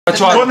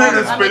Mbona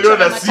anasipeliwa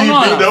na C?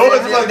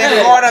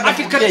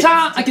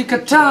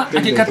 Akikataa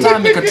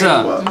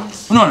amekataa.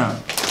 Unaona?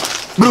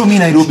 Bro, mimi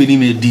Nairobi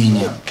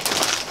nimedinya.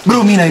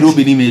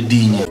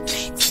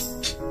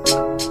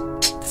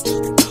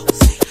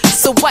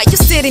 So why you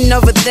sitting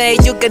over there?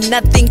 You got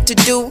nothing to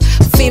do.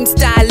 Film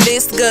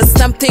stylist got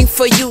something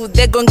for you.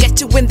 They're gonna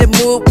get you in the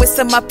mood with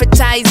some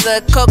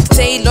appetizer.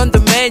 Cocktail on the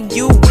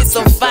menu with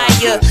some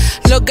fire.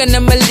 Logan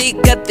and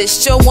Malik got the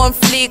show on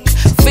flick.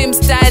 Film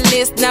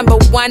stylist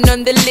 #1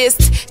 on the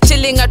list.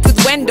 Chilling out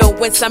with Wendo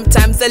when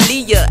sometimes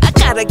Aaliyah. I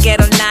gotta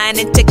get online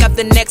and take up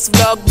the next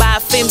vlog by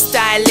film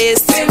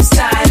stylist. Or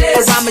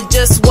I'ma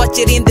just watch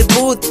it in the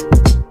booth.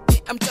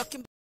 I'm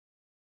talking.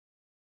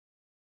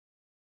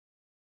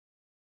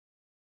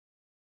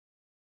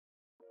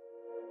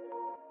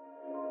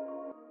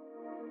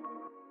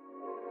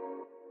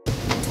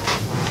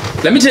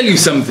 Let me tell you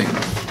something.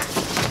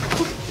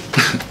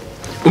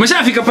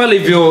 Umeshafika pale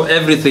hivyo,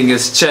 everything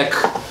is check.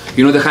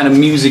 You know the kind of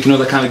music, you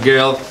know the kind of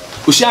girl.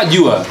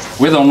 Ushajua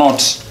whether or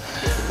not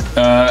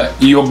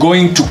you're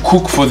going to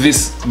cook for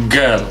this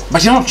girl,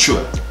 but you're not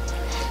sure.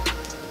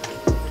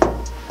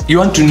 You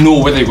want to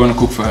know whether you're going to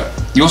cook for her.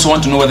 You also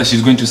want to know whether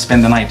she's going to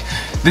spend the night.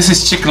 This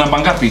is chick number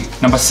ngapi?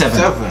 Number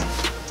 7.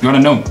 You want to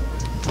know?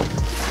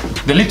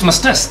 The litmus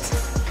test.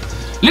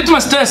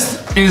 Litmus test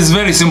is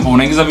very simple.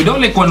 Unaingiza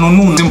vidole kwa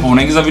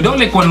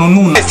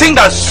nunu. I think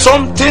that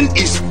something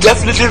is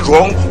definitely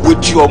wrong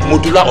with your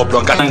modular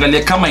oblongata.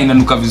 Angalia kama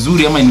inanuka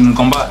vizuri ama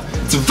inanuka mbaya.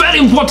 It's very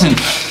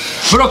important.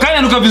 Bro, kama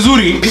inanuka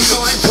vizuri,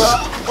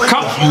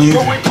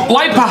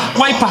 wiper.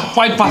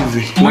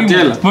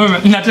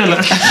 Natela.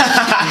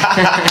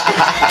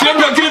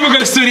 Kile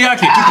kwa story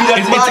yake.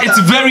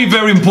 It's very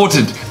very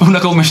important.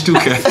 Unaka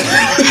umeshtuka.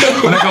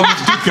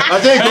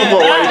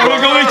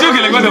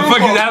 Like what the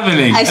fuck is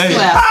happening? I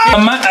swear.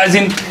 As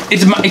in,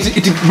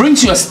 it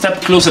brings you a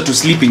step closer to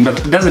sleeping, but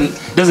it doesn't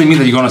mean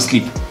that you're gonna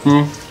sleep.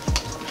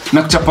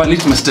 Na kuchapa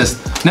litmus test.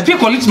 Na pia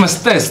kwa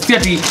litmus test,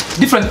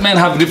 different men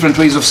have different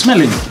ways of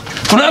smelling.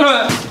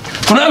 Kunalo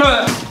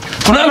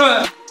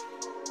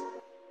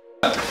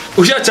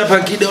ushachapa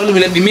kidogo,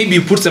 maybe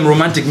you put some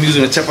romantic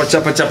music, chapa.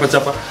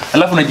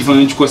 Alafu unajifanya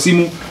unachukua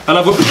simu,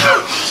 alafu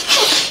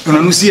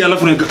unanusia,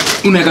 alafu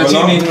unaweka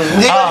chini.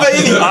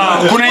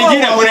 Kuna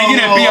ingine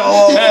pia.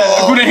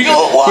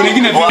 Kuna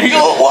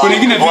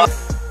ingine pia.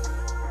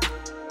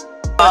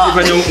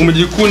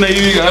 Umejikuna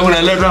hivi, alafu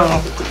unaleta,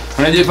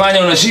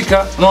 unajifanya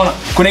unashika, unaona?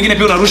 Kuna ingine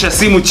pia unarusha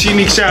simu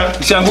chini,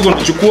 kisha anguka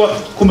unachukua,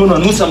 kumbe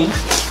unanusa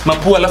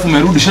mapua, alafu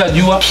umerudi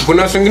shajua.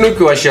 Kuna wengine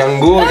ukiwasha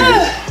ngori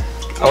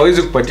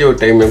hawezi kupatia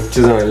time ya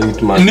kucheza na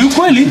litmus. Ni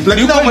kweli?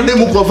 Lakini kama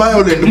demo kwa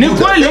violent. Ni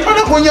kweli?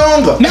 Mbona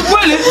kunyonga? Ni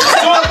kweli?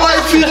 Kwa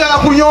fika na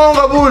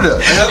kunyonga buda.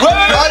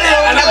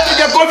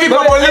 Anapiga kofi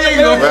kwa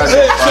molingo.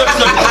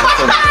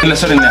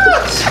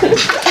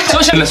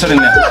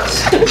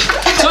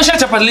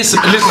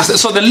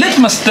 So the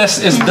litmus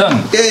test is done.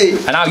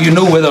 And now you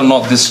know whether or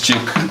not this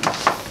chick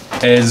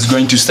is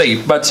going to stay.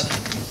 But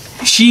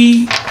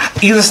she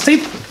is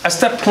a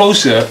step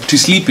closer to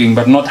sleeping,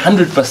 but not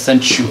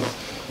 100% sure.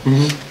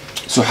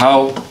 So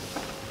how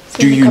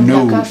do you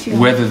know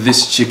whether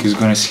this chick is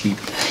gonna sleep?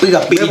 Pick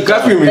up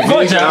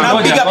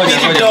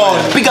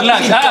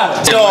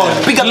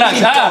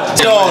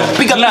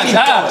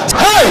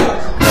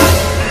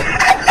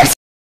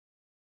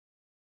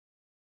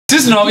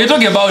This no, we're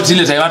talking about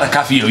ile time hata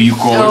coffee you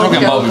call. We're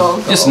talking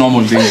about just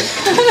normal thing.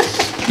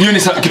 Hiyo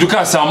ni kitu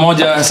kama saa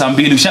 1, saa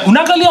 2.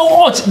 Unaangalia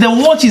watch. The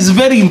watch is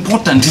very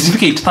important.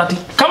 Isifike 8:30.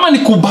 Kama ni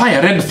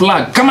kubaya red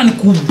flag, kama ni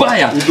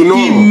kubaya,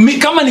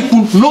 kama ni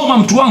kunoma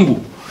mtu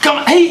wangu.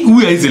 Kama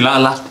huyu hizi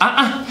lala.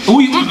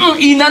 Huyu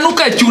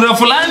inanuka chura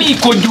fulani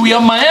iko juu ya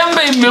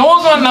maembe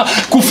imeoza na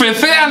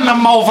kufefea na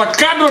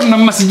maavocado na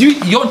masijui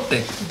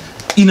yote.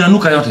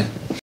 Inanuka yote.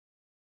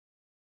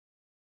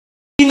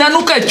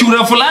 Inanuka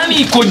chura fulani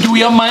iko juu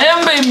ya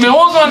maembe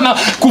imeoza na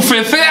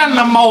kufefea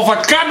na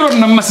maavocado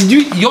na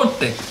masijui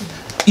yote.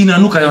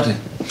 Inanuka yote.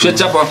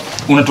 Chapa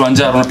unatoa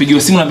njaro,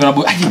 unapigiwa simu na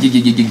bwana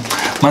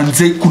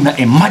manze kuna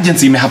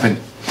emergency ime happen.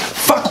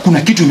 Fuck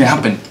kuna kitu ime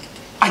happen.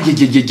 I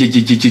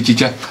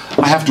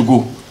have to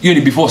go. Hiyo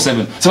ni before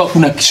 7. So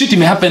kuna shit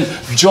ime happen,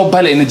 job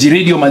pale energy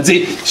radio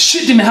manze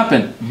shit ime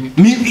happen.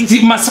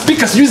 My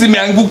speakers sijui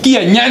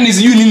zimeangukia nyani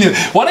sijui nini.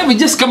 Whatever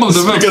just come out the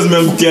speakers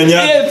zimeangukia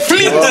nyani.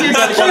 Flip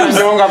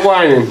anaonga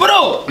kwani.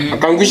 Bro,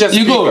 akaangusha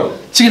speaker. You go.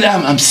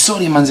 Chica, I'm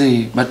sorry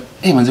manze, but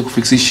manze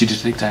kufix this shit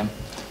it take time.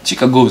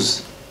 Chica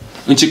goes.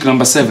 Chick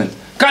number 7.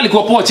 Kali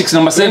kwa poa chicks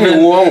number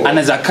 7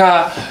 anaweza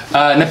kaa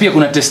na pia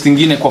kuna test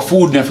nyingine kwa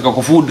food, nafika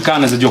kwa food kana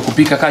anaweza jua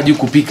kupika, kaa juu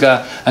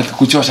kupika,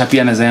 akikuchosha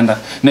pia anaweza enda.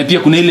 Na pia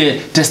kuna ile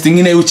test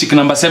nyingine hiyo chick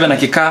number 7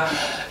 akikaa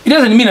it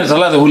doesn't mean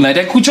that the whole night.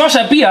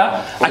 Akikuchosha pia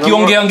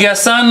akiongea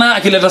sana,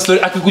 akileta story,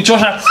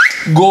 akikuchosha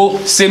go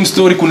same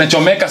story, kuna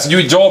chomeka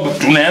sijui job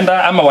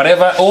tunaenda ama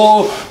whatever.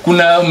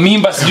 Kuna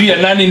mimba sijui ya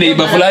nani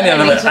neighbor fulani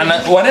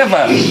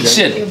whatever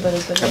shit.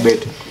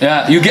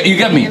 Yeah, you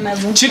get me.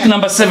 Chick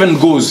number 7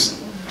 goes.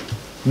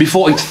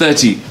 before it's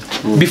 30.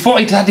 Before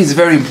it, that is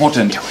very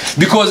important,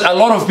 because a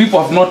lot of people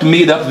have not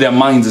made up their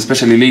minds,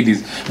 especially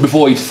ladies,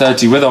 before it's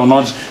 30, whether or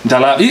not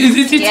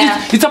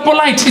it's a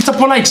polite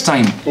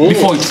time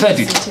before it's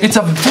 30. It's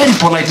a very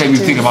polite time if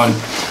you think about it.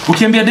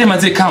 Ukiambia dem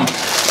aze come,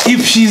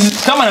 if she's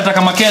kama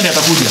anataka makende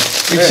atakuja.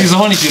 If she's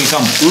horny she'll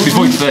come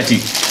before it's 30.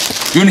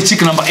 You ni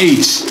chick number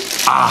 8.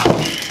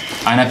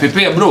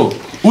 Anapepea bro.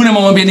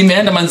 Unamwambia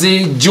nimeenda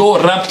manzi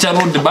Joe Rapture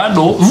Road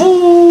bado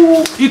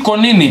iko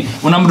nini,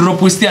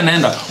 unamdrop Xtian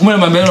anaenda,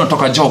 umemwambia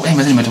unatoka job,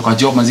 manzi nimetoka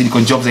job, manzi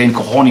niko job zaidi,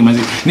 niko horny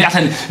manzi, ni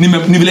hata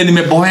ni vile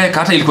nimeboeka,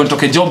 hata ilikuwa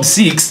nitoke job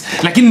 6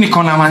 lakini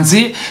niko na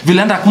manzi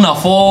vile anda hakuna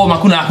form,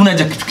 hakuna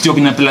kitu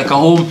kinapeleka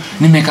home,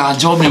 nimekaa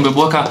job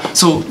nimeboeka,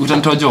 so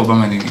utanitoa job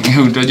ama nini?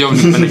 Utanitoa job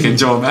nipeleke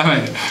job ama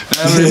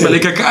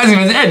nipeleke kazi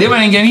manzi, dema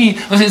ningeni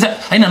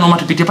haina noma,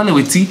 tupitie pale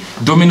Weti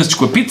Domino's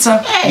chukue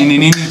pizza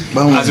nini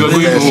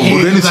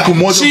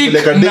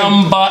chick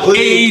number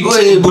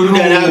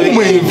 8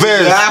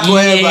 umeinvest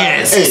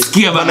yes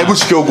sikia bana, hebu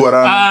shike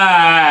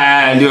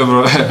ugwarana ndio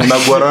bro na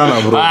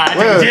gwarana bro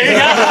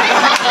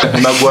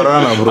na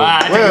gwarana bro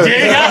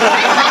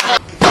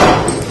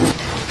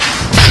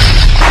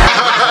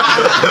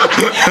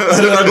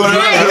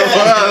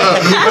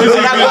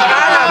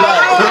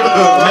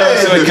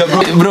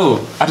bro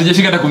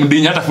hatujafika hata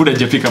kumdinya, hata food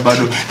hajafika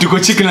bado, tuko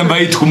chick number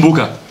 8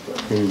 kumbuka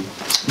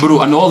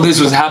bro, and all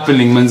this was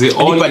happening manze,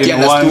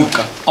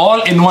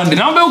 all in one day.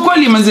 Naomba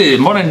ukweli manze,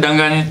 mbona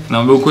nidanganye?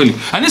 Naomba ukweli.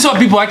 And this is what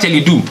people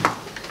actually do.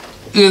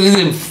 This is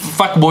a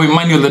fuckboy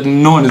manual that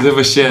no one has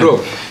ever shared. Bro,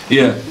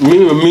 yeah.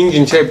 Mimi mingi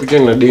nchai picha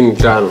na deni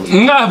tano.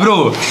 Nga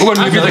bro, uko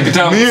nimepita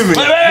kitabu. Mimi na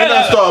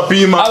store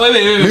pima.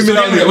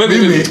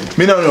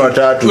 Mimi na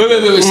watatu.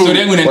 Wewe story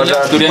yangu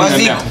inaendelea, story yangu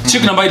inaendelea.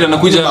 Chick number 8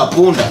 anakuja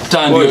mapunda.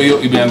 Tano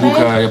hiyo imeanguka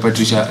ya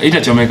Patricia.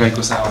 Itachomeka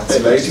iko sawa.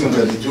 Laiti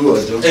mkanijua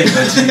tu.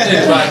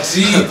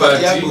 Party.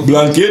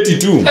 Blanketi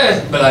tu.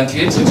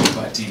 Blanketi tu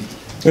party.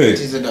 Hey.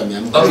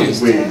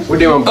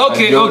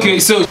 Okay,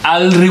 so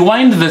I'll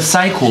rewind the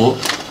cycle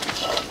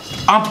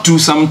up to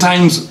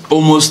sometimes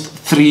almost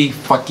 3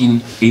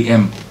 fucking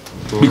a.m.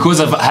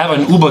 because I have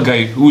an Uber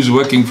guy who's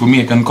working for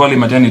me. I can call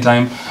him at any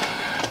time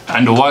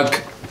and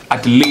work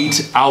at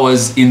late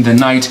hours in the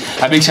night.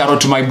 A big shout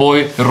out to my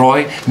boy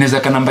Roy. Neza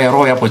kanamba ya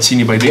Roy hapo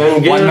chini by the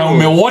way.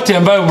 Wanaume wote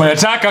ambao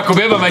mnataka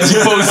kubeba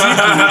majipo usiku.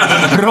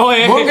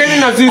 Roy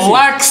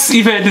works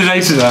even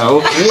right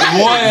now.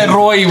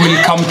 Roy will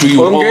come to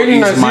you.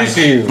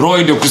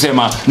 Roy ndio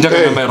kusema ndio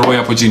kanamba ya Roy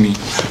hapo chini.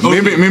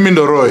 Mimi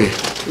ndo Roy.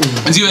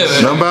 Ndio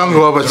wewe. Namba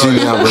yangu hapa chini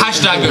hapo.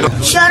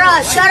 Shut up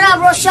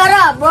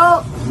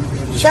bro.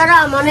 Shut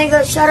up my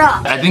nigga, shut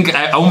up. I think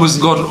I almost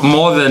got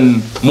more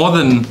than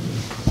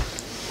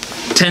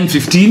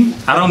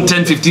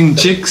 10-15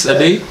 chicks a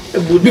day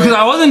because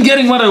I wasn't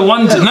getting what I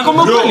wanted.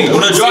 Nakomba kweli.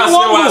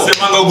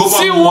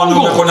 Si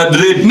uongo.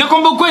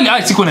 Nakomba kweli.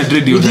 Siko na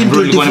dread hiyo.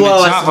 Nilikuwa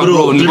nimechafa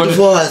bro.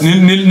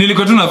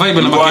 Nilikuwa tu na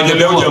vibe na makende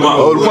leo jamaa.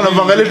 Ulikuwa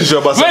unaangalia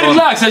tisho basi. Very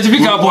relax,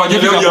 ajifika hapo,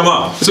 ajifika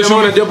jamaa. So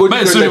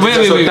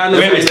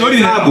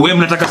wewe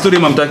mnataka story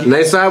mamtaki. Na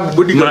hesabu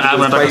budi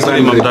mnataka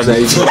story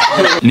mamtaki.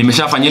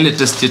 Nimeshafanya ile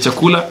test ya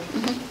chakula.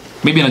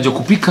 Maybe najua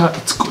kupika,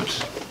 it's good.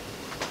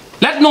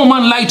 Let no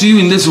man lie to you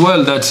in this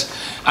world that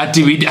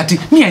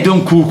me I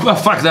don't cook.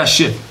 Fuck that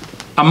shit.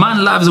 A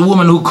man loves a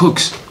woman who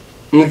cooks.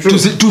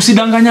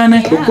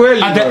 Tusidanganyane.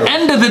 At the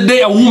end of the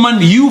day, a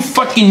woman, you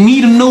fucking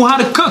need to know how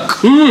to cook.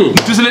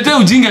 Tusilete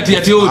ujinga ati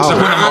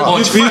tutakuwa na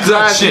maboch. Fuck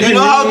that shit. You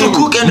know how to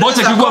cook and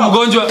Bocha akikuwa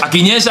mgonjwa,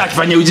 akinyesha,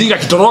 akifanya ujinga,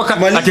 akitoroka,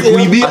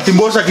 akikuibia. Ati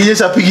mbosha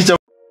akinyesha piki cha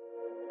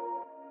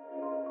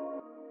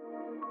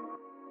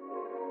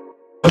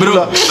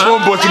bro.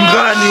 Mbosha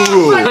mgani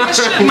huyo?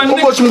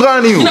 Mbosha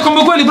mgani huyo?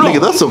 Inakwambia kweli bro.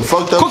 That's some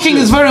fucked up. Cooking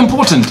is very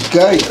important. It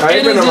is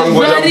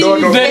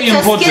very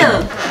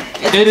important.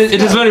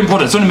 It is very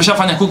important. So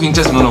nimeshafanya cooking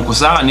test naona uko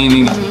sawa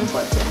nini.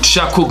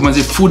 Tusha cook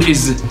manzi, food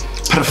is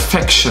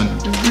perfection.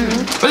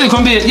 Wewe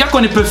kwambie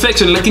yako ni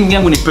perfection lakini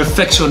yangu ni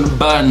perfection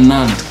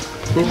banana.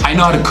 I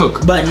know how to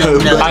cook. I do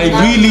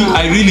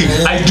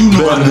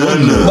know how to cook.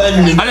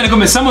 I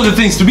think some of the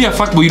things to be a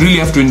fuckboy you really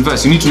have to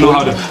invest. You need to know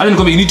how to. I think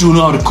you need to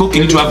know how to cook.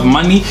 You need to have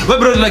money. Well,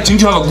 brother, like you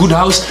need to have a good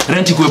house,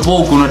 rent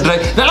equipo, kuna dry.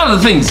 There are a lot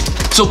of things.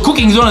 So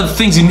cooking is one of the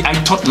things I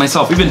taught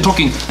myself. Even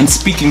talking and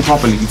speaking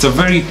properly. It's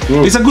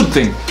a good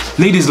thing.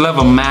 Ladies love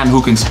a man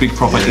who can speak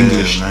proper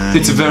English.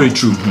 It's very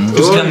true. A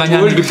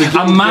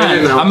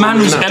man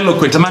who's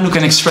eloquent, a man who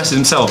can express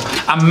himself,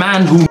 a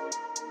man who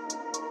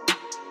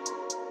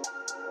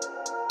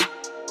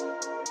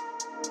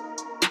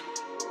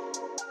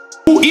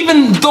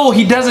even though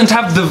he doesn't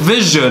have the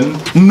vision,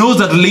 knows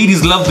that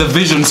ladies love the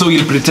vision, so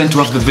he'll pretend to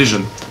have the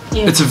vision.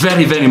 Yeah. It's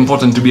very, very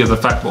important to be as a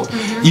fuckboy.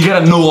 You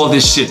gotta know all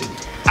this shit.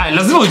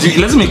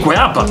 Lazima ikuwe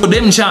hapa.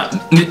 Dem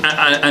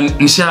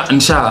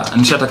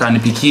nishataka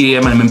anipikie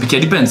ama nimempikia,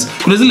 depends.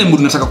 Kuna zile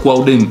mood nataka kuwa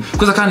udem.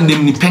 Kwanza kama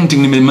dem ni painting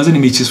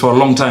nimechase for a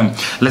long time.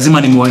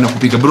 Lazima nimewahi na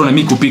kupika. Bro na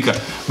mimi kupika.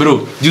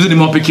 Bro, juzi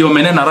nimewapikia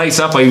omena na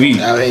rice hapa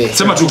hivi.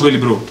 Sema tu kweli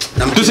bro.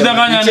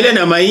 Tusidanganyane. Chele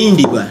na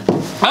mahindi bwana.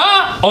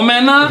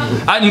 omena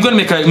nilikuwa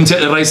nimeka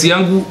rice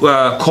yangu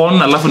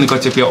corn alafu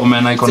nikachepia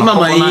omena iko na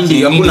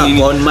mahindi hakuna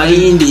corn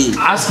mahindi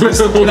ask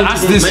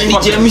this mahindi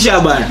chemsha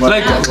bana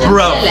like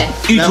bro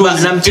it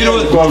was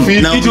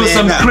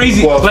some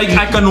crazy like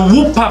I can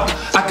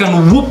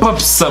whoop up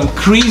some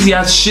crazy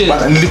ass shit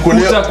nilikuwa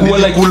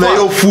like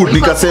hiyo food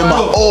nikasema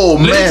oh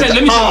man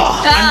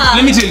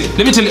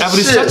let me tell you I've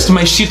researched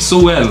my shit so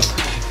well.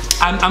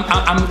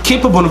 I'm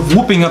capable of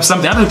whooping up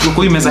something. I don't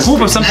know if I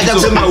whoop up something.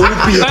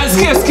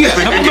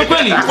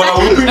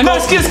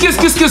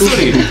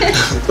 Sorry.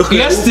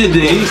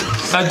 Yesterday,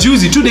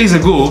 juzi 2 days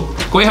ago,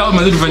 kwa hiyo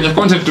manze tufanya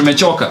content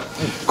tumechoka.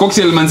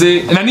 Cocktail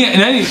manze,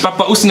 nani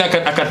papa usina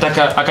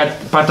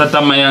akapata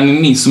tama ya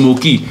nini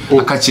smoky,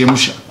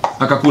 akachemsha,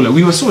 akakula.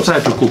 We were so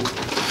tired to cook.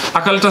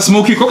 Akaleta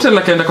smoky cocktail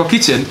akaenda kwa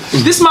kitchen.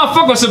 This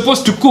motherfucker was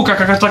supposed to cook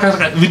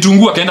akakata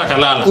vitunguu akaenda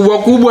kalala.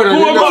 Kubwa na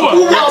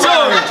so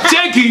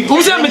cheki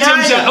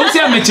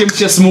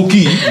amechemsha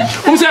smoky.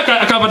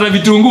 Akapata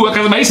vitunguu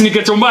akasema hii ni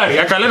kachumbari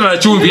akaleta na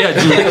chumvi ya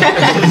juu.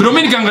 Bro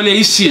mimi nikaangalia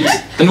hii shit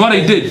and what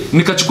I did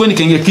nikachukua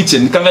nikaingia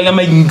kitchen nikaangalia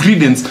my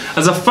ingredients.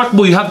 As a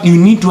fuckboy you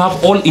need to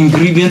have all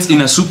ingredients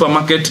in a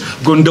supermarket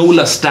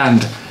gondola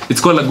stand.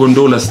 It's called a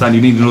gondola stand.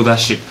 You need to know that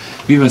shit.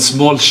 Even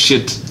small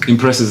shit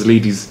impresses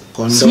ladies.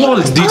 Small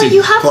detail. Oh,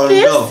 you have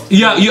this?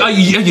 Yeah,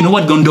 you know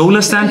what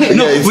gondola stand?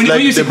 No, when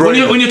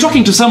you're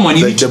talking to someone,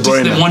 you need to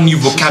teach them one new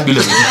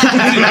vocabulary.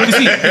 You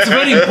see, it's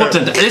very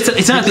important.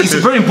 It's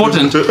very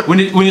important when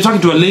you're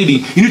talking to a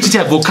lady, you need to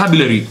teach her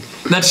vocabulary.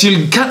 That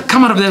she'll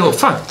come out of there and go,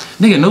 fuck,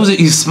 nigga knows it,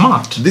 he's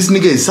smart. This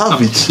nigga is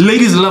savage.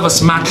 Ladies love a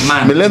smart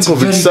man. It's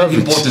very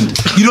important.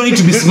 You don't need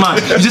to be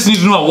smart. You just need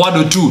to know a word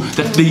or two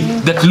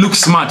that look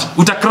smart.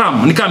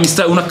 Utakram, nika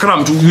Mr.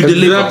 Unakram, you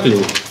deliver.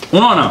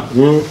 Unaona?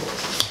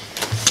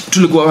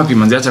 Tulikuwa wapi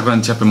manzi acha kwa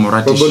nichape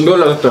morati.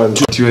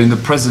 You are in the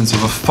presence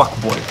of a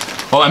fuckboy.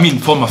 Oh, I mean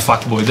former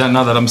fuckboy.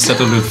 Now that I'm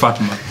settled with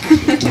Fatma.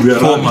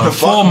 Former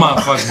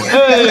fuckboy.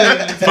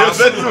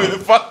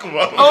 With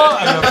Fatma. Oh,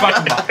 I'm a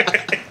Fatma.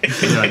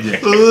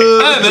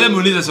 Bele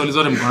muulize swali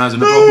zote mko nazo.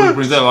 Ndio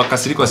prince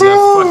wakasirika wasi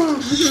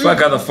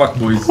fuck other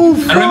fuckboys.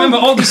 And remember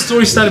all this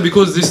story started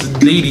because this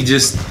lady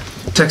just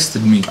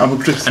texted me.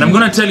 And I'm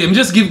going to tell you, I'm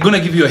just going to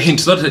give you a hint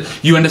so that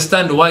you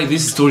understand why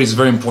this story is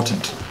very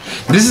important.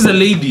 This is a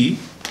lady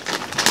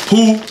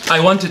who I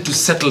wanted to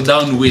settle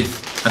down with.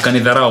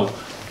 Akanidharau.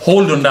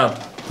 Hold on that.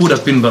 Put a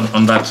pin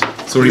on that.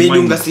 So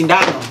remind me.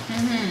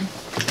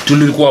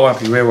 Tulikuwa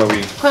wapi? Where were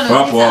we?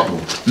 Wapo.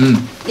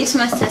 This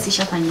master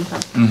ishafanyika.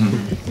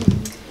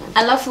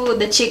 Alafu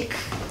the chick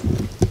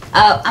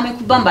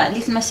amekubamba.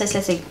 This master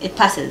says it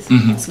passes.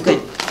 It's good.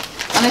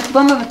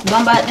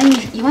 Amekubamba, then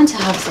you want to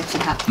have sex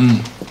with her.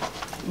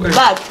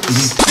 But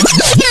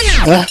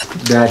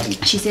daddy.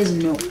 She says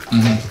no.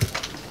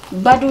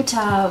 But you'll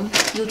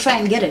try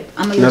and get it.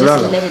 Ama you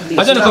just let it be.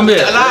 Acha nikwambie.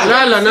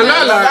 Lala.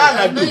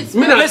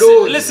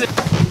 Listen.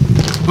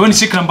 Wewe ni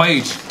chick number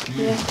 8.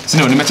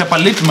 Sio, nimechapa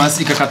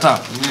litmus ikakataa.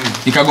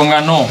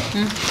 Ikagonga no.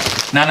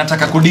 Na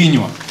anataka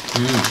kudinywa.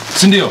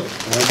 Si ndio?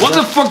 What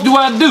the fuck do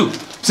I do?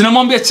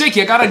 Sinamwambia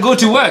cheki, I gotta go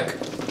to work.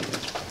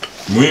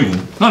 Muhimu.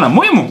 No,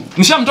 muhimu.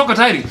 Nishamtoka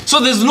tayari. So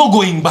there's no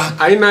going back.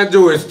 Haina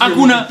joe.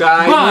 Hakuna.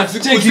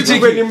 Cheki.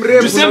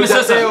 Tuseme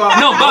sasa.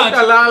 No, but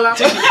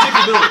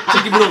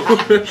cheki bro.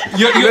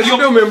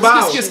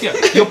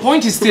 Your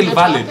point is still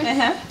valid.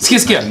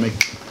 Sikia.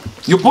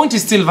 Your point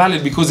is still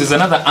valid because there's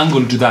another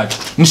angle to that.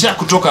 Nisha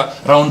kutoka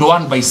round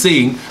 1 by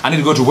saying I need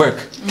to go to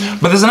work.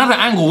 But there's another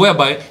angle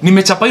whereby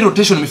nimechapa hii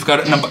rotation nimefika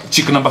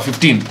chick number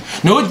 15.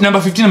 Na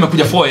number 15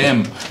 amekuja 4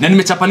 am. Na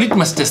nimechapa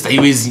litmus test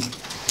haiwezi.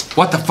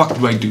 What the fuck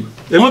do I do?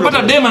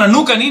 Umepata dema na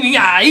nuka nini?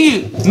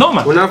 Hii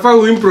noma. Unafaa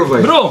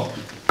uimprovise.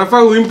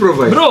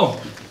 Bro.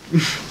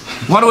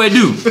 What do I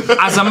do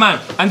as a man?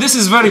 And this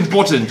is very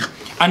important.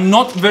 And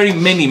not very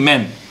many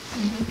men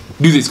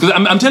do this. Because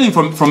I'm telling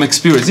you from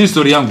experience. This is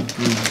story yangu.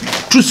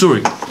 True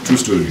story.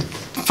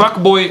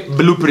 Fuckboy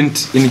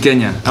blueprint in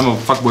Kenya. I'm a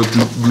fuckboy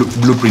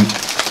blueprint.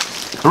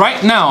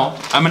 Right now,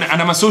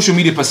 I'm a social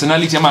media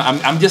personality.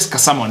 I'm just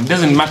someone. It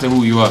doesn't matter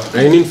who you are.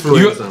 An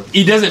influencer.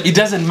 It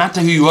doesn't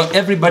matter who you are.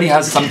 Everybody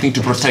has something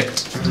to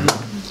protect.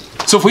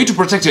 So for you to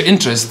protect your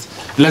interest,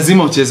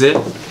 lazima ucheze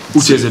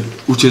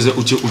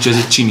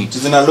chini.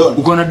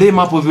 Uko na dem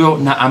hapo hivyo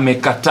na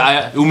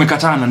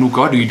umekataa na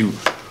nuka. What do you do?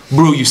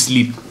 Bro, you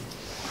sleep.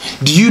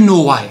 Do you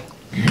know why?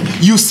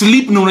 You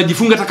sleep na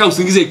unajifunga taka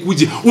usingize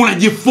ikuje.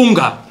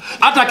 Unajifunga.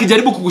 Hata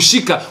akijaribu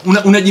kukushika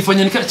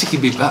unajifanya nika chiki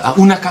babe.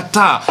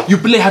 Unakataa. You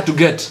play hard to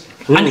get.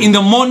 And in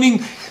the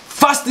morning,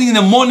 first thing in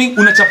the morning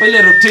unachapa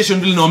ile rotation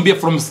vile naambia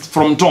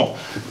from top.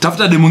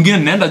 Tafuta dem mwingine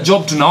naenda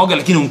job tunaoga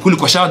lakini umkuli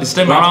kwa shower this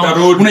time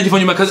around.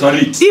 Unajifanya makazi.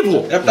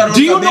 Hivyo.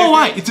 Do you know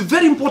why? It's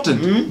very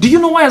important. Do you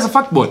know why as a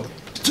fuckboy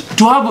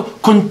to have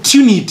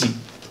continuity,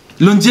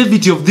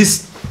 longevity of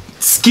this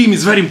scheme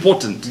is very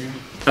important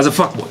as a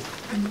fuckboy.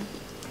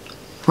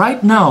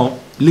 Right now,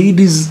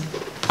 ladies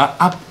are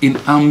up in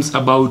arms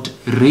about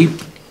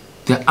rape.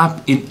 They're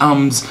up in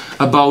arms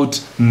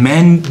about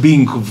men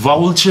being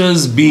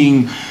vultures,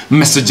 being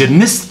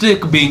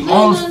misogynistic, being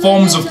all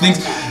forms of things.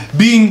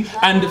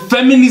 and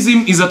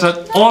feminism is at an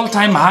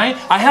all-time high.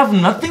 I have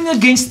nothing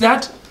against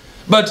that.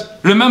 But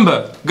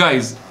remember,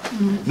 guys,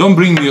 don't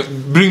bring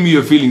me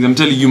your feelings. I'm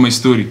telling you my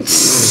story.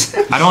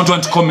 I don't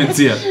want comments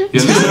here. You're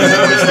listening to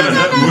my story.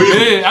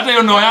 Hey, I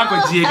don't know I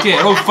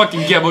don't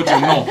fucking care about you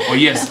no or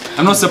yes.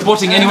 I'm not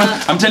supporting anyone.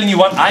 I'm telling you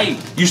what I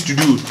used to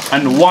do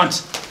and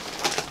what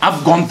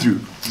I've gone through.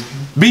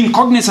 Being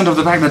cognizant of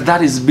the fact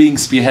that is being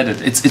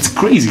spearheaded. It's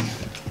crazy.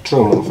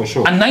 True, for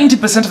sure. And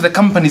 90% of the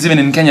companies even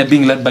in Kenya are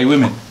being led by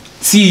women.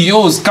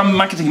 CEOs,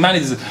 marketing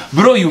managers.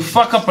 Bro, you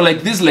fuck up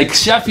like this, like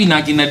Shafi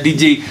Nakina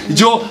DJ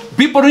Joe.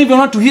 People don't even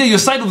want to hear your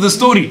side of the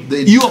story.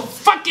 You're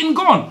fucking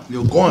gone.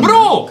 You're gone.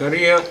 Bro,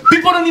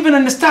 people don't even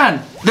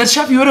understand that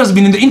Shafi Wero has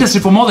been in the industry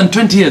for more than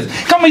 20 years.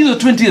 Come on,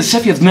 20 years,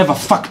 Shafi has never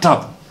fucked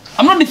up.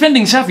 I'm not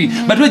defending Shafi,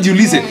 but where do you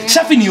listen?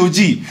 Shafi ni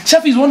OG.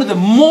 Shafi is one of the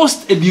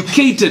most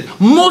educated,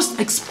 most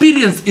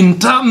experienced in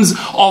terms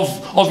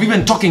of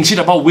even talking shit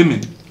about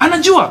women.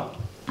 Anajua.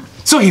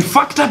 So he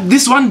fucked up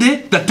this one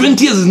day, that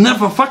 20 years is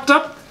never fucked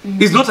up.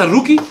 He's not a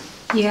rookie.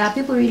 Yeah,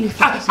 people really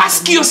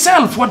ask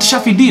yourself what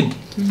Shafi did.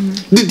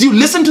 Did you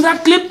listen to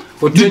that clip?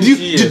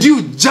 Did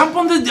you jump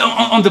on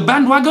the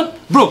bandwagon?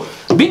 Bro,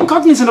 being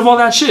cognizant of all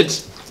that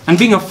shit and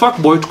being a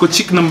fuckboy to go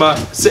chick number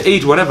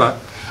 8, whatever,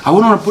 I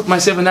wouldn't want to put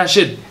myself in that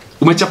shit.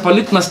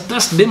 Umechapalit na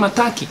stress dem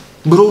ataki.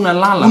 Bro,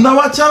 unalala.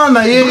 Unawachana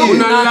na yeye.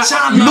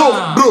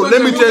 No, bro,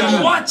 let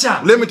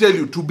me tell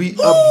you, to be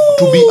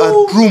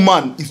a true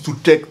man is to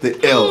take the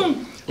L.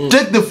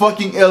 Take the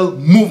fucking L,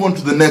 move on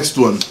to the next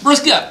one. Bro,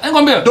 skia,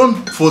 nikwambia.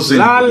 Don't force it.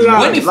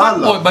 When you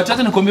fuckboy, but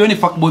hata nikwambia when you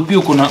fuckboy pia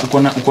ukona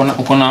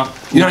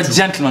you're a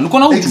gentleman.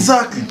 Ukona utu.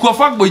 Exactly. Kwa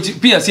fuckboy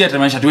pia si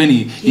atamaisha tu when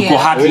iko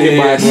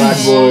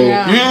heartless.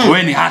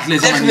 When he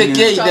heartless ama nini.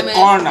 The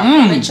honor.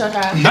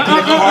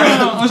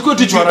 Usko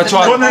tichwara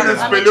chwara. Honor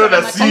inspeliwa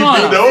na CD.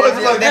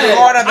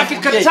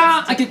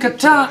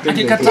 Akikataa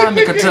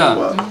amekataa.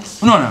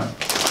 Unaona?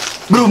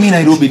 Bro, mimi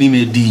Nairobi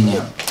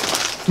nimedinya.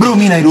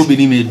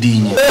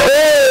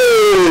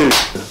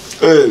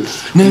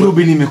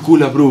 Nairobi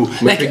nimekula, bro.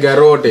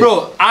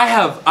 Bro, I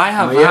have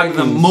had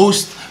the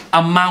most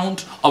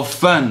amount of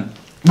fun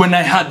when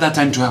I had that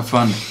time to have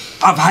fun.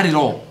 I've had it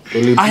all.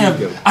 I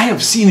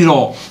have seen it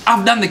all.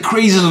 I've done the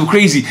craziest of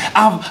crazy.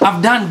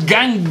 I've done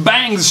gang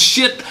bangs,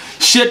 shit,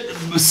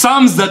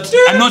 psalms that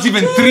are not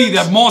even 3.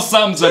 There are more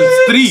psalms than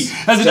 3.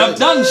 As in, I've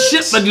done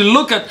shit that you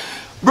look at,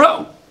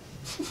 bro.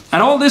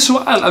 And all this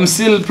while, I'm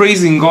still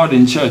praising God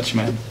in church,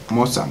 man.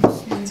 More songs.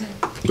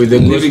 With the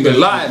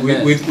gospel,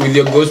 with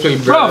your gospel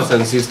brothers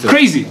and sisters.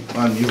 Crazy.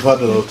 Man, you've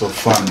had a lot of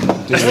fun.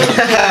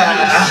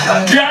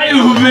 Guy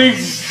who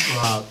makes.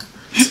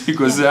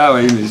 Iko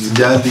sawa hivi.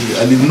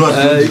 Alinunua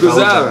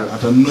 20,000.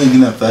 Atanunua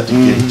ingine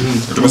 30k.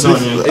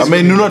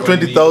 Amenunua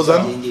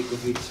 20,000.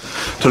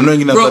 Atanunua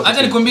ingine 30k. Bro,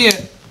 acha nikwambie,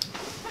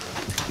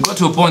 got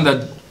to a point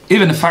that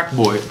even a fat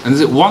boy, and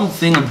there's one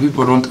thing that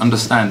people don't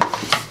understand.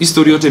 This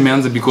story yote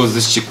imeanza because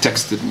this chick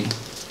texted me,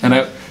 and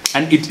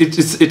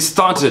it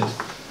started,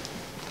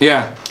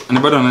 yeah, and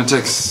bado ana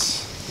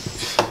text.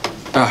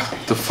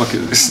 The fuck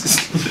is this?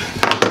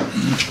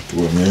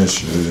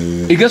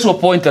 It gets to a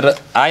point that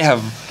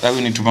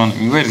we need to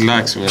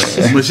relax.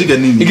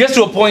 It gets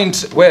to a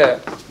point where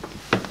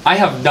I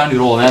have done it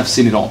all. I have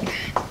seen it all.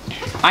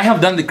 I have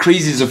done the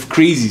craziest of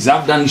crazies.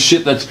 I've done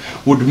shit that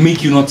would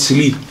make you not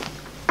sleep.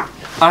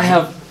 I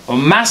have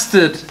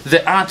mastered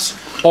the art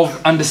of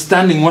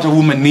understanding what a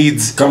woman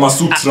needs,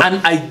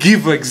 and I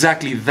give her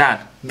exactly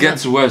that.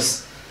 Gets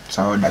worse.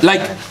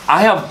 Like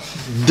I have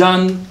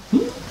done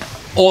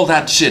all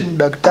that shit.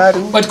 But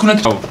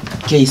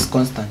Case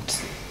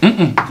constant.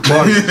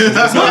 No.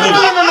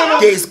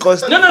 Case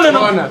constant.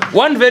 No.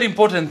 One very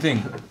important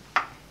thing.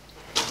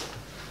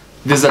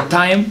 There's a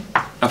time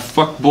a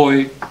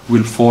fuckboy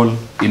will fall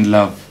in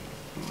love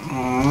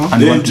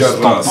and want to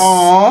stop.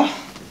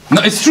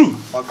 No, it's true.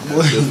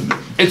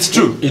 It's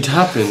true. It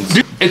happens.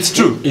 It's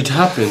true. It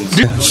happens.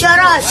 Shut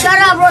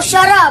up,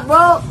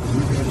 bro.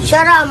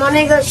 Shut up, my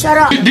nigga. Shut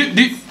up.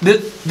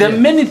 There are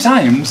many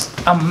times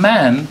a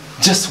man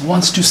just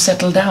wants to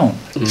settle down.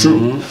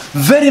 True.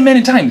 Very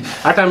many times.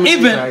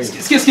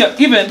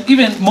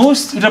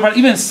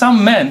 Even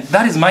some men.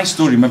 That is my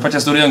story. My pacha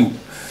story yangu.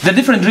 The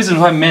different reasons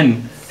why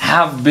men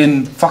have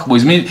been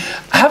fuckboys.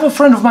 I have a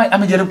friend of mine.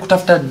 Amejaribu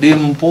kutafuta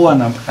dem poa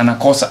na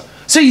anakosa.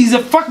 So he's a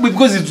fuckboy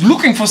because he's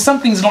looking for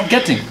something he's not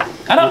getting.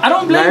 I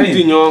don't blame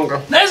him.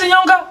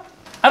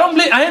 I don't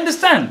blame. I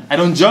understand. I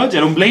don't judge. I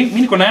don't blame.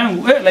 Mimi niko na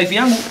yangu. Life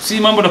yangu si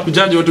mambo na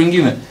kujudge watu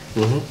wengine.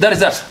 That is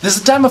that. There's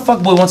a time a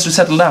fuckboy wants to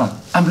settle down.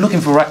 I'm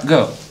looking for the right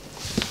girl.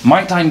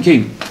 My time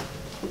came.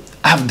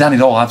 I've done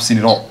it all. I've seen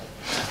it all.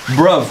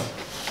 Bruv.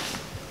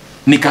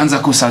 Nikaanza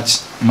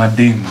kusearch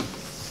madem.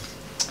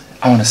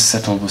 I want to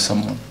settle with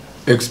someone.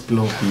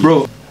 Explore.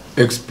 Bro.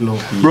 Explore.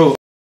 Bro.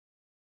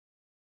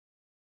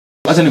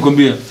 Acha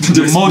nikwambie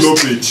the most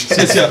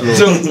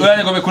so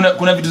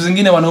kuna vitu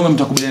zingine wanaume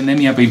mtakubaliana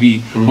nani hapa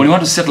hivi when you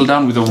want to settle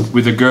down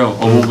with a girl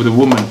or with a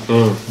woman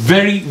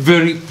very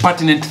very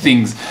pertinent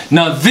things.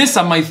 Now these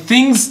are my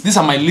things, these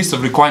are my list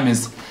of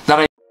requirements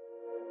that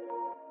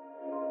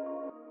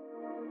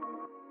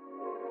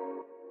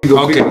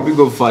Big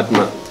of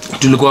Fatma.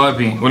 Tulikuwa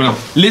wapi?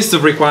 List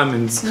of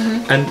requirements.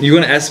 And you're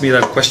going to ask me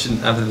that question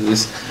after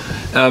this.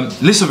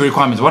 List of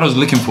requirements. What I was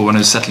looking for when I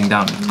was settling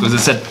down. Because I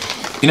said,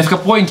 inafika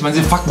point,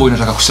 manzi, fuckboy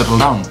nataka kusettle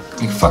down.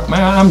 Like, fuck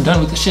man, I'm done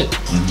with the shit.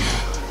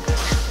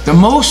 The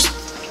most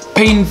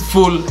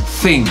painful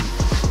thing,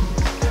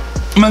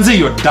 manzi,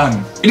 you're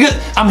done.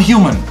 I'm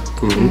human.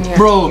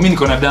 Bro, mi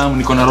niko na damu,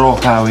 niko na roho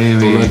ka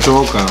wewe.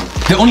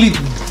 The only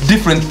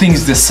different thing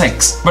is the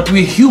sex. But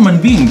we're human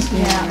beings.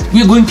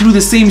 We're going through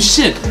the same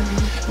shit.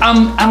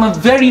 I'm a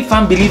very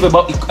firm believer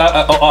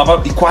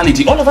about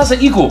equality. All of us are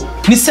equal.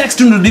 Ni sex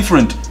to no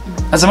different.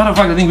 As a matter of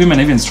fact, I think women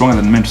are even stronger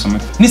than men to some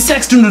extent. Ni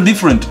sex to no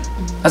different.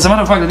 As a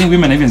matter of fact, I think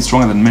women are even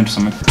stronger than men to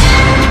some extent.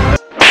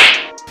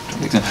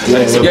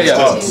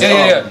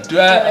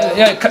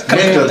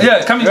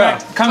 Coming back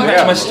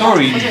to my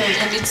story.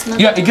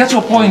 Yeah, it gets to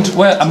a point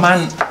where a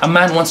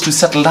man wants to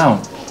settle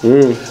down.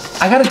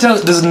 I gotta tell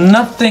you, there's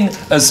nothing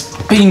as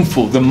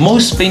painful. The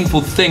most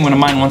painful thing when a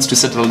man wants to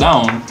settle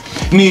down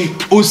ni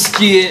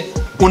usikie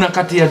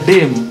unakatia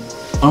dem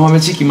unamwambia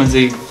chiki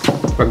manze,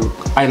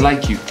 I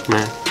like you.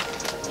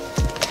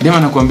 Dem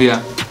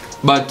anakuambia,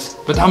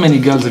 but how many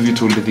girls have you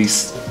told her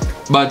this?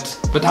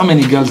 But how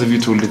many girls have you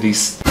told her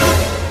this?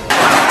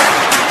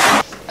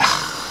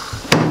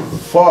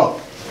 Fuck.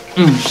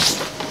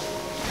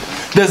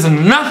 There's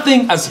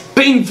nothing as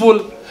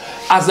painful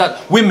as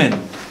that.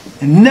 Women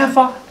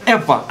never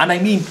ever, and I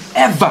mean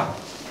ever,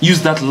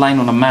 use that line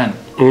on a man.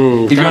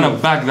 If you wanna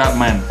back that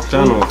man,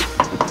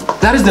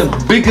 that is the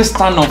biggest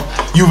turn off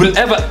you will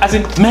ever, as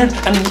in men.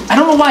 And I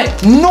don't know why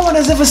no one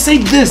has ever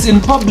said this in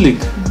public.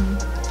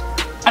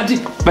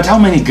 But how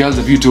many girls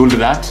have you told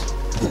that?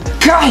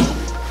 Kai!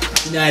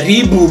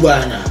 Naribu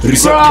bana.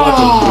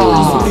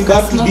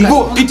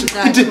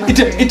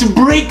 It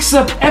breaks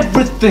up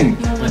everything.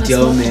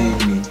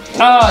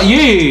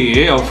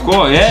 Yeah, of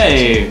course,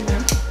 yeah.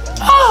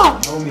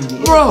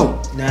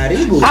 Bro,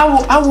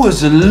 I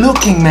was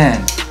looking,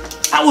 man.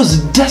 I was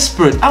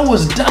desperate. I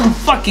was done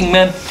fucking,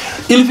 man.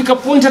 Ilifika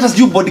point hata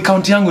sijui body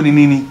count yangu ni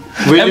nini.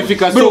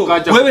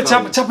 Wewe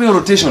chapa hiyo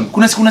rotation.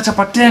 Kuna siku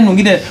unachapa 10,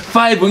 wengine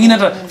 5, wengine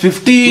hata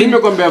 15. Mimi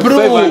nimekwambia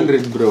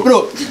 500, bro.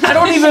 Bro, I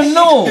don't even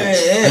know.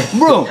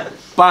 Bro,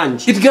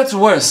 punch. It gets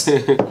worse.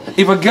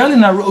 If a girl in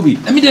Nairobi,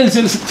 let me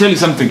tell you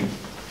something.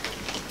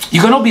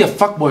 You cannot be a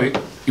fuckboy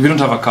if you don't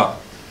have a car.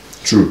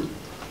 True.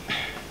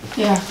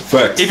 Yeah.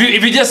 Fact. If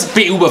you just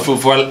pay Uber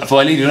for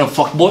a lady, you're not a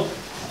fuckboy.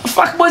 A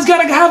fuckboy's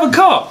gotta have a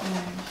car.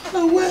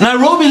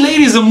 Nairobi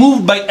ladies are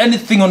moved by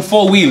anything on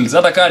 4 wheels.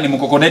 Hata kama ni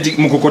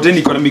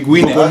mkokoteni kwa miguu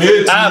ine.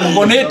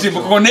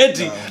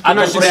 Mkokoteni.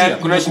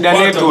 Kuna shida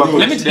letu.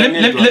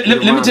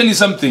 Let me tell you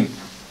something.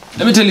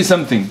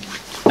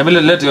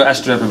 Let your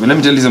ashtray up. Let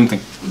me tell you something.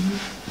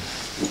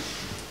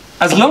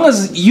 As long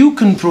as you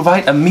can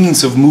provide a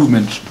means of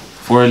movement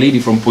for a lady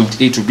from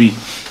point A to B,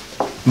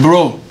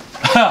 bro,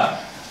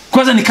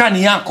 kwanza ni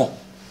kani yako.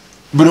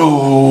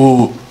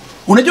 Bro,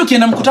 unajua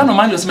ukienda mkutano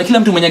mahali wasema kila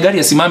mtu mwenye gari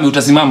asimame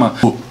utasimama.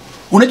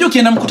 Unajua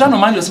ukienda mkutano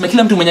mahali wasema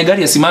kila mtu mwenye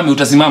gari asimame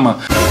utasimama.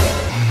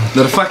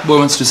 The fuckboy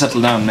wants to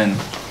settle down, man,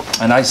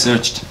 and I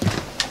searched.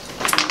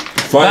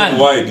 Far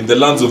and wide in the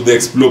lands of the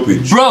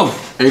explopage. Bro,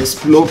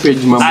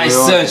 explopage, my boy. I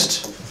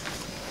searched.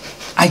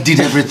 I did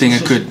everything I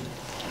could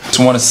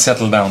to want to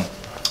settle down.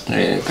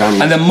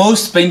 And the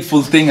most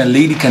painful thing a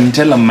lady can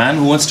tell a man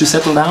who wants to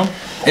settle down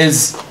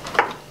is,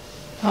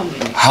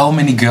 how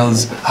many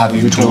girls have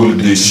you told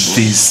this?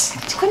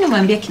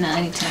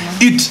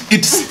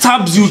 It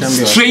stabs you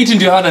straight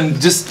into your heart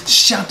and just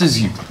shatters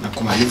you.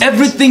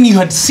 Everything you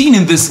had seen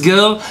in this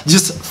girl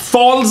just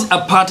falls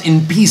apart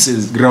in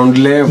pieces. Ground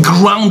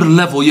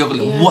level. You're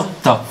like,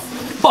 what the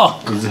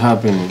fuck is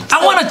happening?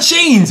 I want to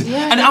change.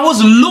 And I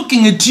was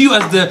looking at you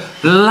as the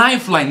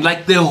lifeline,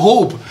 like the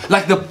hope,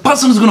 like the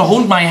person who's going to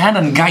hold my hand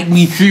and guide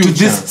me to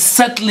this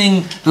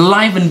settling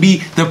life and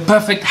be the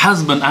perfect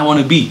husband I want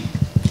to be.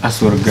 I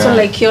swear to God. So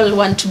like you'll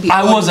want to be.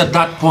 I was at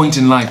that point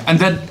in life, and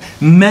that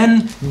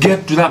men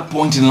get to that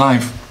point in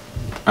life.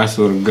 I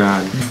swear to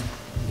God.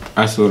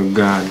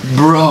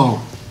 Bro,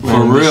 man,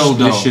 for real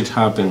though. This shit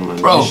happened, man.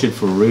 Bro. This shit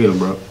for real,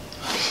 bro.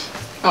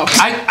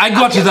 I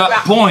got to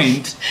that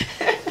point,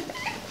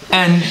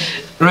 and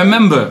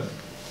remember,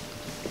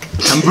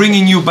 I'm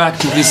bringing you back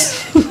to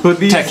this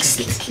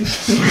text.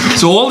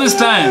 So all this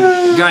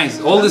time, guys,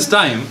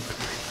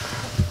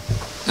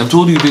 I've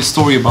told you this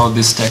story about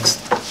this text.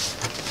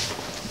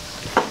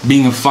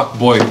 Being a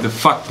fuckboy, the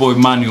fuckboy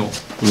manual.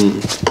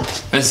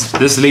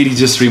 This lady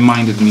just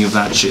reminded me of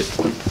that shit.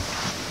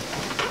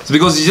 It's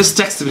because she just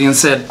texted me and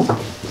said,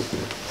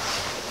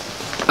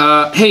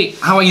 hey,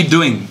 how are you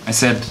doing? I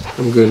said,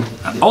 I'm good.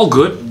 All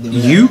good.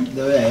 You?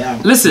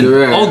 Listen,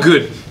 all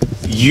good.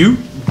 You?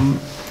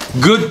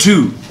 Good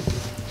too.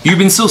 You've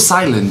been so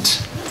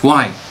silent.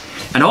 Why?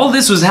 And all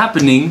this was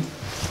happening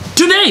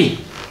today.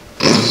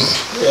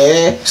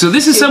 So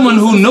this is someone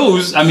who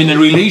knows I'm in a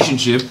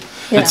relationship.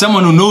 That's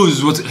someone who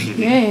knows what.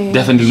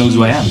 Definitely knows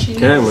who I am.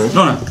 Yeah, man.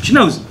 No, she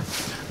knows.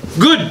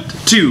 Good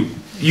too.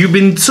 You've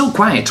been so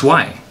quiet.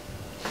 Why?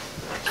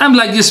 I'm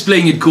like just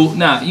playing it cool.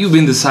 Nah, you've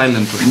been the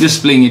silent one.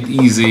 Just playing it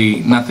easy,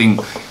 nothing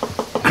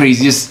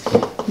crazy. Just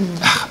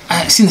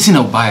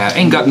sina ubaya.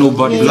 Ain't got no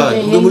body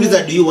blood.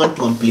 Unamuuliza, do you want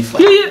to amplify?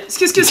 Yeah.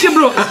 Skia,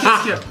 bro.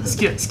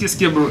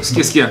 Skia, bro.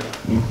 Skia.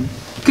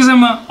 Because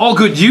I'm all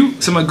good. You,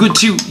 so I'm good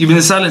too. You've been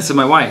the silent to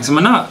my wife. So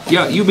I'm nah.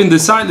 Yeah, you've been the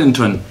silent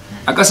one.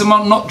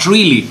 Akasema not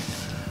really.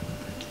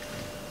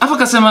 Afa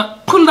kasema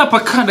pulled up a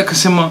card.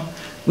 Akasema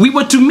we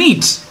were to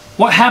meet.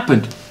 What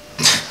happened?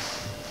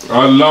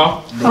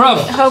 Allah. Bro.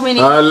 How many?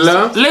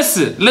 Allah.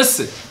 Listen.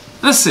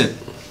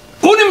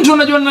 Uni mtu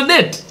unajua na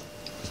date.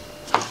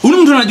 Uni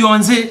mtu unajua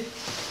manze.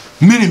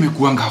 Mimi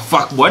nimekuanga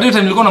fuck boy. Ile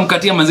time nilikuwa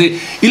namkatia manze.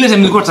 Ile time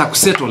nilikuwa nataka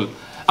kusettle.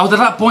 I was at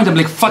that point I'm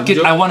like fuck it,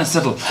 I want to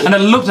settle. And I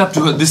looked up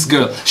to her, this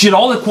girl. She had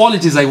all the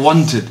qualities I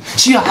wanted.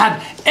 She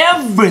had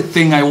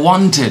everything I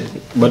wanted.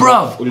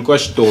 Bro. Ulikuwa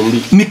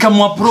shitombi.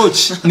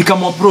 Nikamapproach.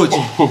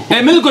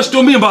 Mimi nilikuwa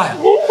shitombi mbaya.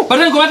 But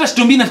then kwa hata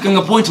shitombi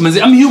nafikanga point manze.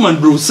 I'm human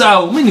bro.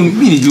 So mimi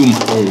ni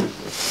human.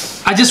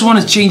 I just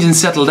want to change and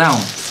settle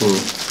down.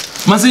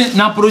 Manze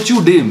na approach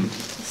you dem.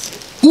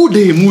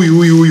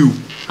 Huyu.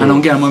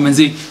 Anaongea na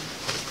manze.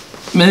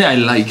 Man, I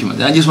like you,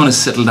 man. I just want to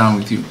settle down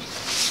with you.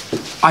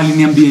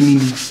 Aliniambia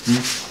nini?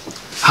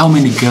 How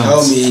many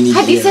girls?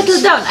 Have you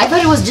settled down? I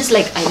thought it was just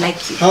like, I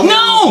like you.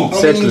 No!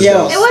 Settle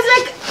down. It was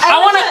like,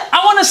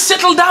 I wanna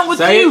settle down with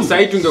you.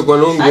 Sasa tungekuwa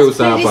na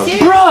ungeusa hapa.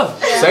 Bro.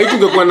 Sasa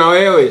tungekuwa na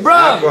wewe. Bro,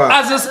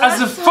 as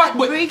a fuck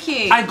boy,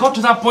 I got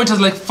to that point I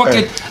was like, fuck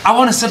it. I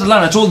want to settle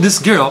down. I told this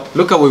girl,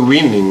 look how we're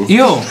winning.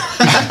 Yo.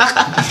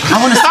 I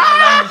want to settle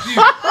down with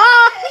you.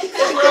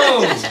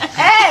 Bro.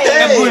 Hey.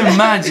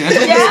 Imagine. I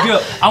told this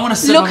girl, I want to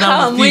settle down with you. Look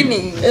how I'm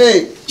winning.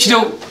 Hey. You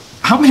know,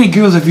 how many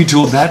girls have you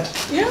told that?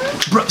 Yeah.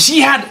 Bro,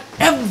 she had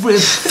every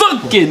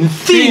fucking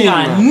thing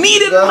I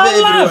needed in my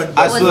life.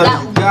 Was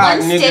that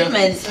one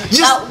statement?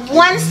 That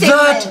one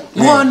statement. That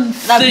one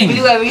thing. That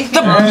blew everything.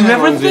 That blew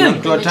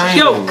everything.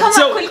 Yo,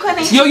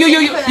 yo.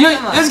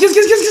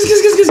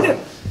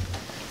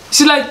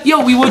 She's like,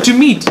 yo, we were to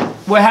meet.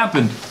 What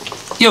happened?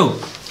 Yo,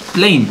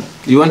 plain.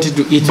 You wanted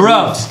to eat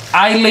bruv, meat.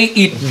 I lay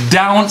it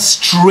down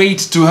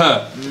straight to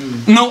her.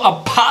 No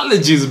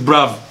apologies,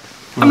 bruv.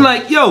 I'm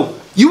like, yo,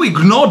 you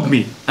ignored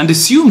me and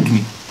assumed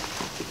me.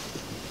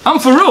 I'm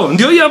for real.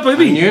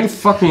 Baby. You ain't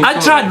fucking I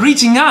tried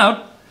reaching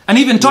out and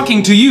even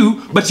talking to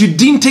you, but you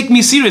didn't take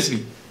me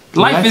seriously.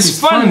 Life is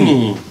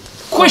funny.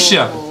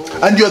 Quisha.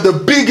 And you're the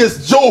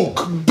biggest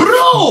joke.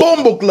 Bro!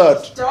 Bombo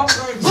clat. Bro!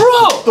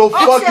 Stop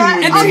fucking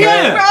with It's me,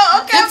 here! man.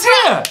 It's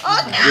here!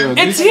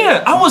 It's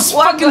here! I was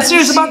fucking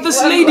serious about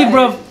this lady,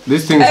 bro.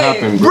 This thing's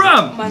happened,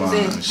 bro.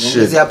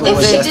 Shit.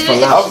 If she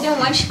didn't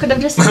want, she could have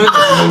just said,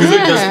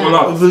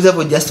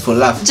 just for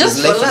laugh.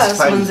 Just for laughs,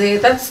 Manze.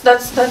 That's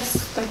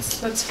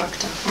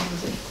fucked up,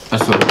 Manze.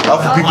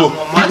 Half people,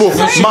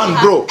 man,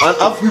 bro, and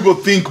half people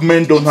think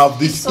men don't have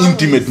these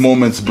intimate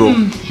moments, bro.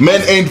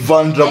 Men ain't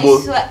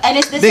vulnerable. And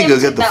it's the same Niggas,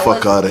 get the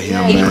fuck out of here,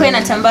 man. In Queen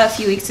Atamba a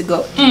few weeks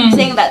ago,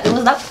 saying that there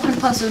was that one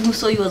person who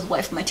saw you as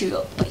wife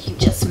material, but you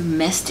just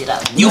messed it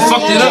up. You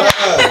fucked it up.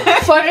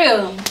 For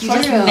real. You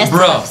just messed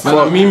bro. it up.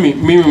 Bro, mimi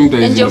mtu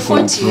hizi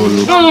control.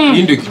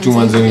 Hii ndio kitu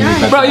mwanzo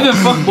nilipata. Bro, even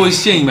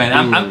fuckboys change,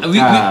 man.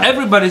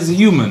 Everybody's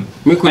human.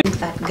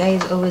 That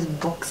guys always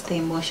box their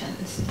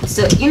emotions.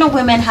 So you know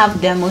women have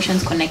their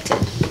emotions connected.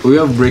 We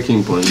have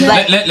breaking points.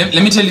 Let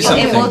me tell you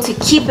something. Able to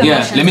keep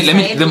emotions. Yeah, let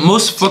me. The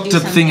most fucked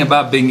up thing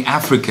about being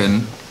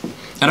African,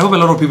 and I hope a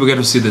lot of people get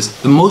to see this.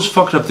 The most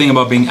fucked up thing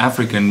about being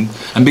African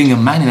and being a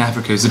man in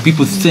Africa is that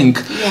people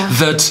think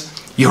that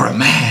you're a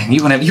man.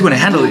 You wanna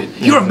handle it.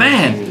 You're a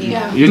man.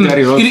 Yeah.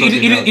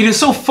 It is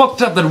so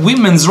fucked up that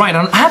women's right.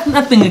 I have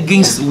nothing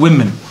against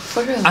women.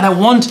 For real. And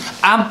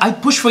I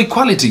push for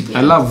equality.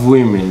 I love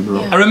women,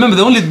 bro. I remember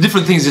the only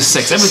different thing is just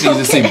sex. Everything is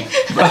the same.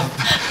 Bro,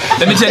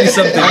 let me tell you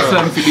something.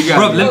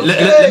 Bro,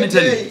 let me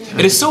tell you.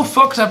 It is so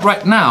fucked up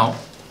right now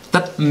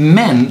that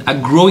men are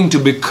growing to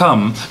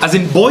become, as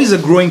in boys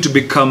are growing to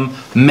become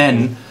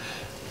men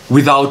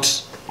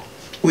without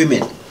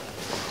women.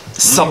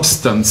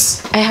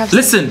 Substance. I have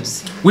Listen,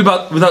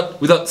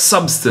 without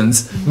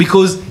substance,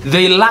 because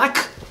they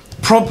lack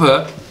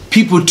proper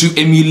people to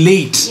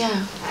emulate.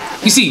 Yeah.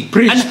 You see,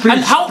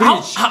 and how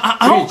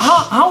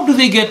do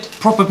they get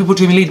proper people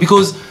to emulate?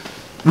 Because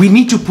we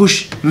need to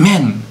push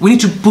men. We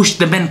need to push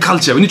the men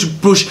culture. We need to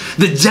push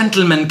the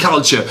gentleman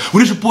culture.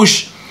 We need to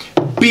push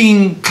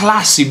being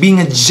classy, being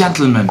a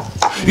gentleman.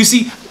 You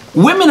see,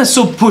 women are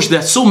so pushed.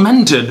 They're so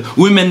mentored.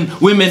 Women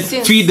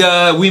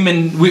feeder,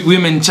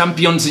 women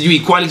champions,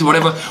 equality,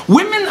 whatever.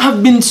 Women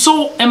have been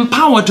so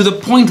empowered to the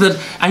point that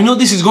I know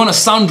this is going to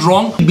sound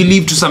wrong. I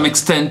believe to some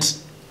extent,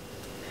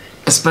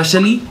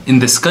 especially in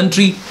this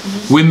country,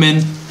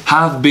 women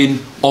have been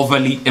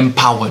overly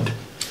empowered.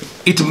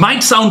 It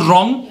might sound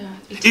wrong.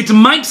 It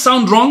might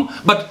sound wrong,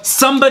 but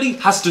somebody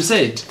has to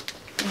say it.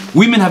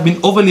 Women have been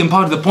overly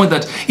empowered to the point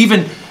that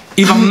even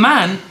if a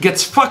man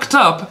gets fucked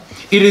up,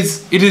 it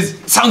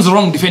sounds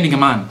wrong defending a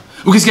man.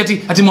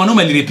 Ukisikia ati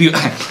mwanaume aliripiwa.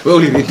 Wewe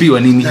uliripiwa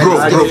nini?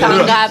 Bro.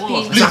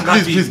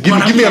 Please, give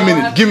me a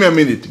minute.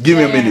 Give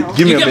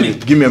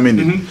me a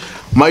minute.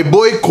 My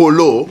boy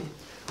Kolo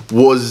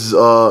was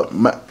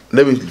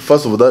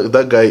first of all,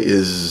 that guy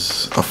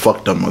is a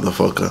fucked up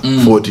motherfucker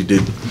for what he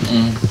did.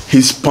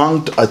 He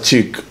spanked a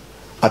chick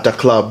at a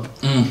club,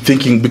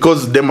 thinking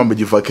because them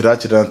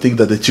amejifakirachi and think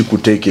that the chick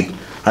would take it,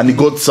 and he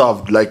got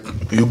served like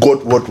you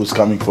got what was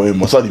coming for him.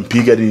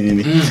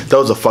 That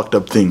was a fucked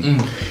up thing.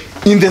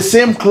 In the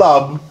same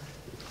club,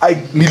 I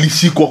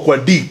nilishikwa kwa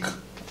dick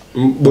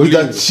with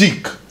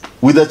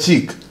a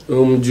chick,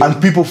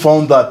 and people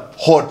found that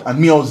hot, and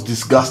me I was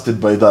disgusted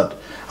by that,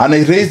 and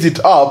I raised it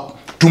up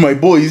to my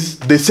boys,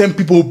 the same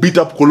people who beat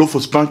up Kolo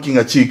for spanking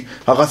a chick,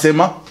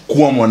 akasema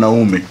kuwa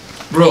mwanaume.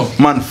 Bro,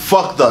 man,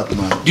 fuck that,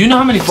 man. Do you know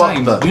how many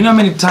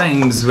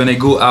times when I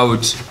go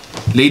out,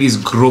 ladies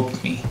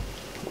grope me?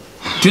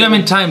 Do you know how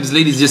many times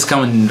ladies just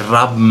come and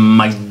rub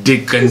my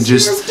dick and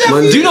just...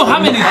 Do you know how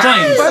many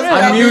times?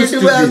 I'm used to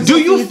this. Do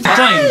you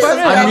times?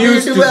 I'm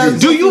used to this.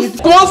 Do you...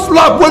 Go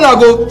slap when I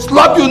go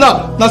slap you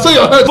now. Now say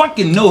your head.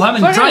 Fucking know how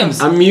many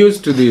times? I'm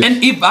used to this.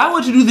 And if I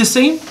were to do the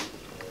same...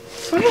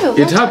 For real?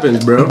 It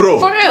happens, bro.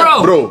 Bro,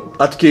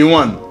 at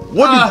K1.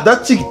 What did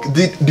that chick,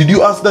 did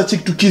you ask that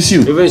chick to kiss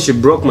you? Even she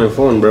broke my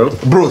phone, bro.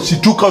 Bro, she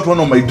took out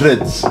one of my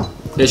dreads.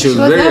 Yeah, she was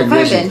very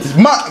aggressive.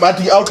 But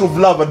out of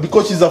love, and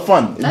because she's a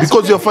fan.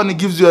 Because you're funny,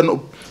 gives you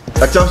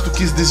a chance to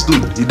kiss this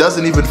dude. He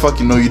doesn't even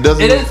fucking know. He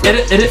doesn't know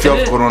if you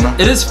have corona.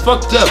 It is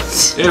fucked up.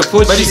 Yeah,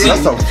 but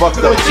that's some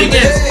fucked up shit.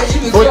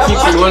 4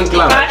 chicks in one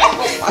club.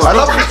 I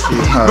love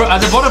it. Bro, at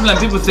the bottom line,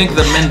 people think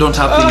that men don't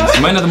have feelings.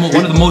 Men are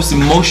one of the most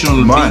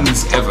emotional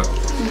beings ever.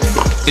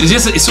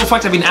 It's so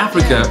fucked up in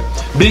Africa.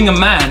 Being a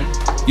man,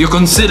 you're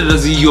considered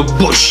as you're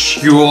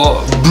bush,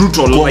 you're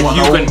brutal, like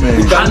you can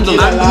handle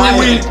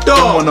everything.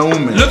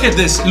 Look at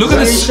this. Look at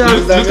this.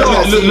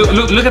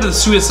 Look at the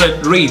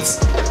suicide rates.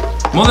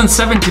 More than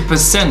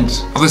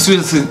 70% of the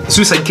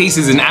suicide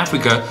cases in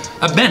Africa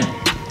are men.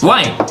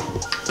 Why?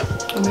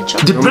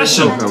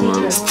 Depression,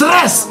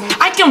 stress.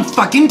 I can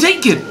fucking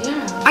take it.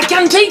 I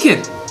can't take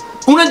it.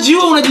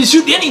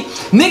 Unajishoot,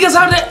 niggas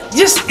out there,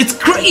 it's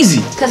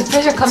crazy. Because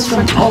pressure comes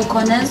from all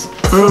corners,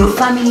 from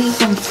family,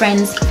 from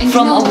friends,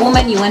 from a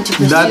woman you want to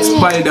pursue. That's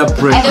spider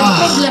pressure.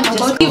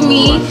 Give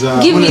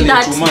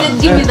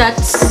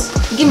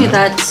me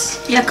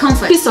that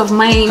comfort, peace of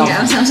mind.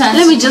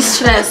 Let me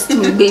just rest,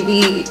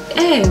 baby.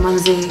 Hey,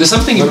 manze. There's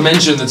something you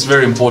mentioned that's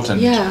very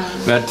important.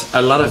 That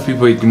a lot of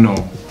people ignore.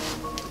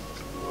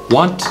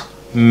 What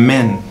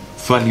men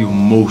value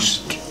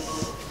most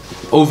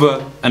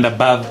over and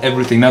above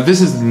everything. Now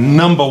this is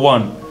number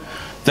one.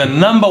 The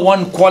number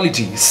one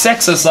quality,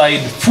 sex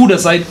aside, food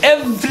aside,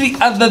 every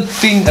other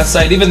thing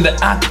aside, even the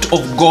act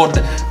of God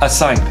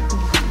aside.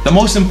 The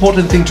most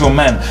important thing to a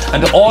man,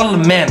 and all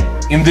men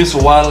in this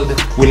world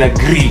will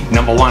agree,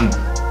 number one,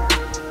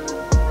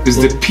 is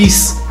the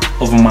peace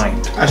of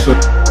mind.